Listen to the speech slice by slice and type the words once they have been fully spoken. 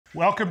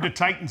Welcome to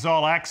Titans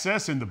All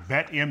Access in the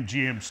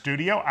BetMGM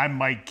studio. I'm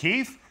Mike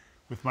Keith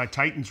with my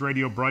Titans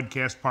radio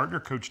broadcast partner,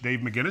 Coach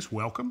Dave McGinnis.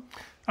 Welcome.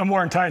 I'm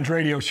wearing Titans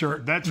radio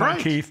shirt. That's Mike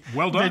right. Keith.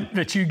 Well done.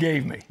 That you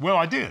gave me. Well,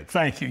 I did.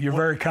 Thank you. You're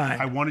very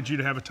kind. I wanted you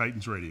to have a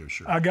Titans radio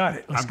shirt. I got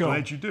it. Let's go. I'm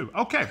glad you do.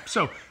 Okay,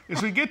 so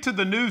as we get to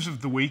the news of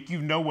the week,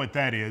 you know what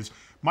that is.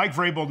 Mike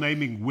Vrabel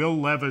naming Will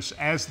Levis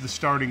as the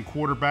starting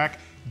quarterback.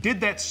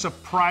 Did that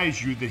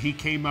surprise you that he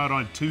came out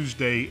on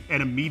Tuesday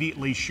and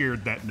immediately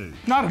shared that news?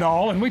 Not at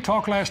all. And we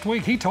talked last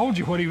week. He told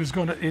you what he's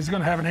going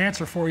to have an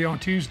answer for you on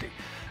Tuesday.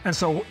 And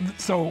so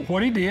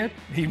what he did,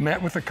 he met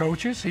with the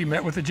coaches, he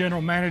met with the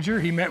general manager,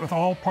 he met with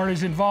all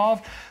parties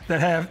involved that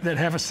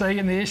have a say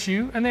in the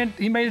issue, and then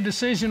he made a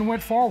decision and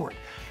went forward.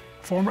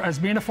 As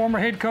being a former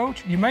head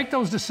coach, you make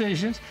those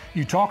decisions,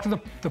 you talk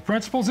to the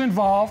principals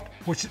involved,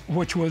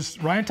 which was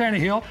Ryan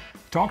Tannehill,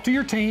 talk to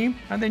your team,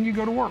 and then you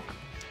go to work.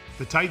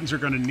 The Titans are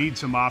going to need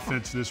some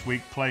offense this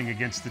week playing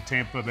against the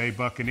Tampa Bay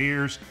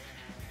Buccaneers.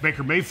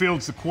 Baker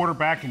Mayfield's the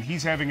quarterback, and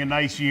he's having a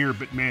nice year,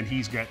 but, man,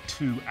 he's got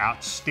two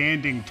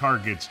outstanding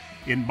targets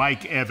in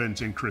Mike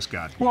Evans and Chris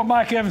Godwin. Well,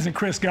 Mike Evans and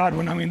Chris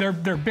Godwin, I mean, they're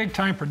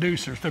big-time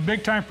producers. They're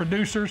big-time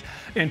producers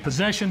in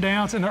possession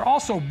downs, and they're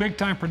also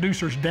big-time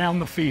producers down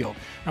the field.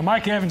 Now,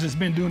 Mike Evans has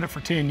been doing it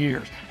for 10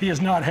 years. He has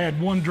not had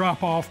one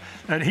drop-off,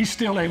 and he's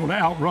still able to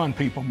outrun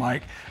people,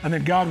 Mike. And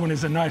then Godwin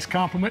is a nice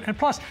compliment. And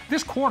plus,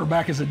 this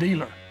quarterback is a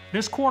dealer.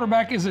 This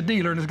quarterback is a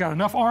dealer and has got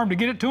enough arm to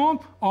get it to him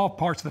all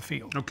parts of the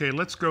field. Okay,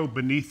 let's go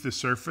beneath the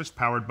surface,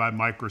 powered by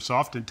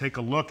Microsoft, and take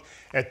a look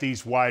at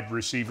these wide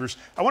receivers.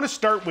 I want to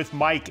start with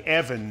Mike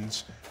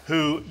Evans,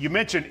 who you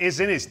mentioned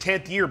is in his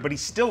 10th year, but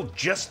he's still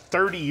just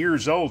 30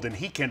 years old, and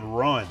he can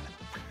run.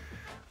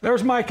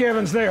 There's Mike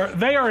Evans there.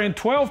 They are in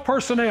 12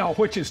 personnel,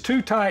 which is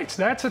two tights.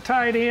 That's a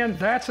tight end.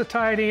 That's a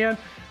tight end.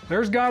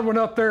 There's Godwin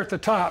up there at the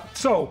top.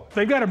 So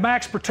they've got a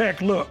max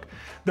protect look.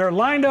 They're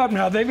lined up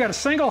now. They've got a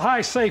single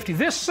high safety.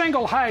 This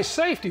single high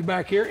safety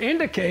back here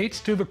indicates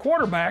to the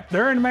quarterback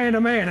they're in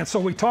man-to-man. And so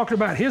we talked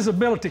about his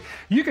ability.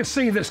 You can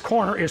see this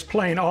corner is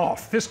playing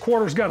off. This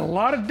corner's got a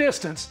lot of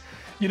distance,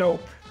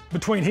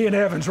 between he and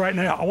Evans right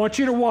now. I want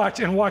you to watch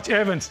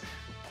Evans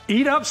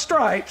eat up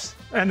stripes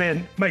and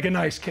then make a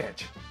nice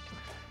catch.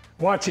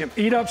 Watch him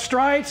eat up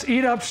stripes,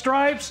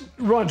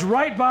 runs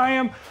right by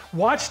him.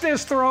 Watch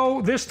this throw.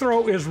 This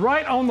throw is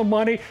right on the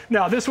money.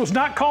 Now, this was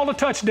not called a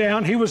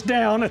touchdown. He was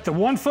down at the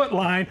 1 foot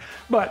line,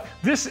 but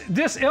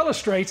this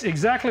illustrates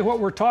exactly what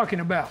we're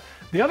talking about.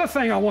 The other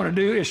thing I want to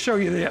do is show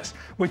you this.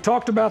 We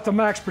talked about the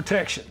max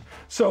protection.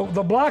 So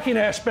the blocking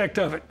aspect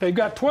of it, they've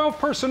got 12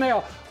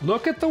 personnel.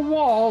 Look at the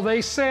wall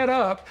they set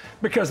up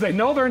because they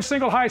know they're in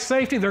single high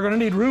safety. They're going to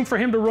need room for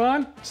him to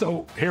run.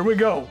 So here we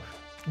go.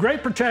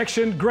 Great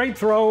protection, great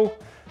throw.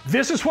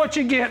 This is what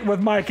you get with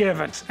Mike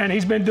Evans, and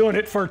he's been doing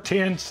it for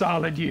 10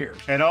 solid years.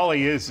 And all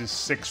he is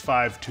 6'5",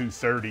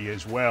 230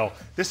 as well.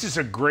 This is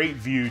a great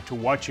view to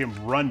watch him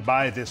run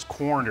by this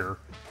corner.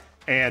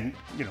 And,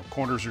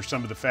 corners are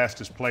some of the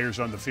fastest players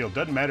on the field.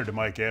 Doesn't matter to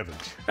Mike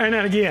Evans. And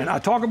then again, I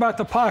talk about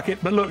the pocket,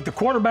 but look, the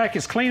quarterback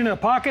is cleaning the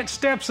pocket,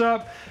 steps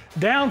up,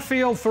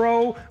 downfield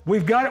throw.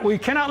 We've got it. We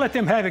cannot let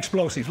them have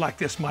explosives like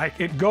this, Mike.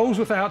 It goes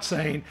without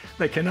saying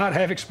they cannot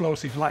have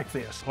explosives like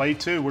this. Play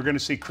two, we're going to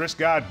see Chris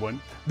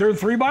Godwin. They're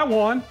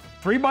 3-by-1.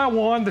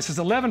 3-by-1. This is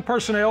 11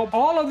 personnel.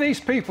 All of these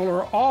people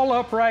are all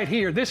up right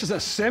here. This is a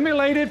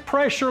simulated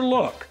pressure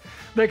look.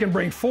 They can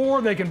bring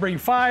 4, they can bring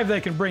 5,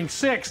 they can bring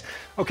 6.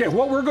 Okay,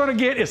 what we're going to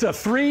get is a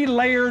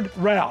 3-layered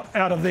route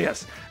out of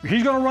this.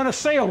 He's going to run a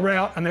sail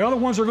route, and the other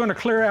ones are going to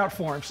clear out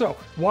for him. So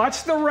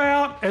watch the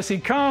route as he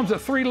comes, a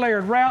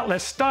 3-layered route.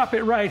 Let's stop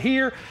it right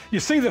here. You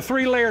see the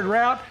 3-layered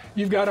route?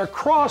 You've got a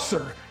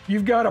crosser.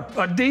 You've got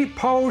a deep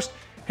post.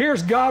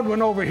 Here's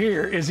Godwin over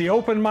here. Is he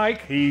open,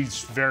 Mike?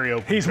 He's very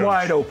open. He's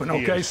wide open,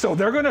 okay? So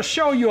they're going to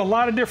show you a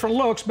lot of different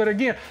looks, but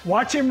again,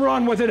 watch him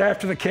run with it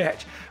after the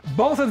catch.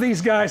 Both of these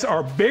guys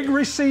are big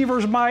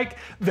receivers, Mike.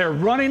 They're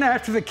running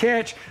after the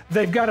catch.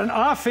 They've got an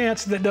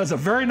offense that does a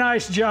very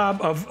nice job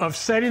of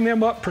setting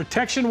them up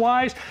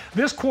protection-wise.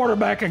 This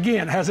quarterback,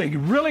 again, has a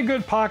really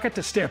good pocket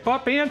to step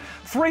up in.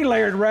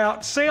 3-layered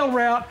route, sail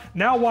route.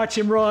 Now watch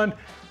him run.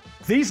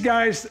 These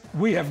guys,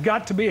 we have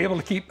got to be able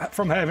to keep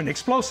from having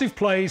explosive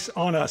plays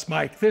on us,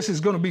 Mike. This is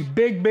going to be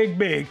big, big,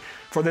 big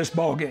for this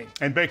ball game.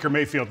 And Baker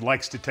Mayfield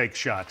likes to take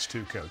shots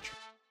too, Coach.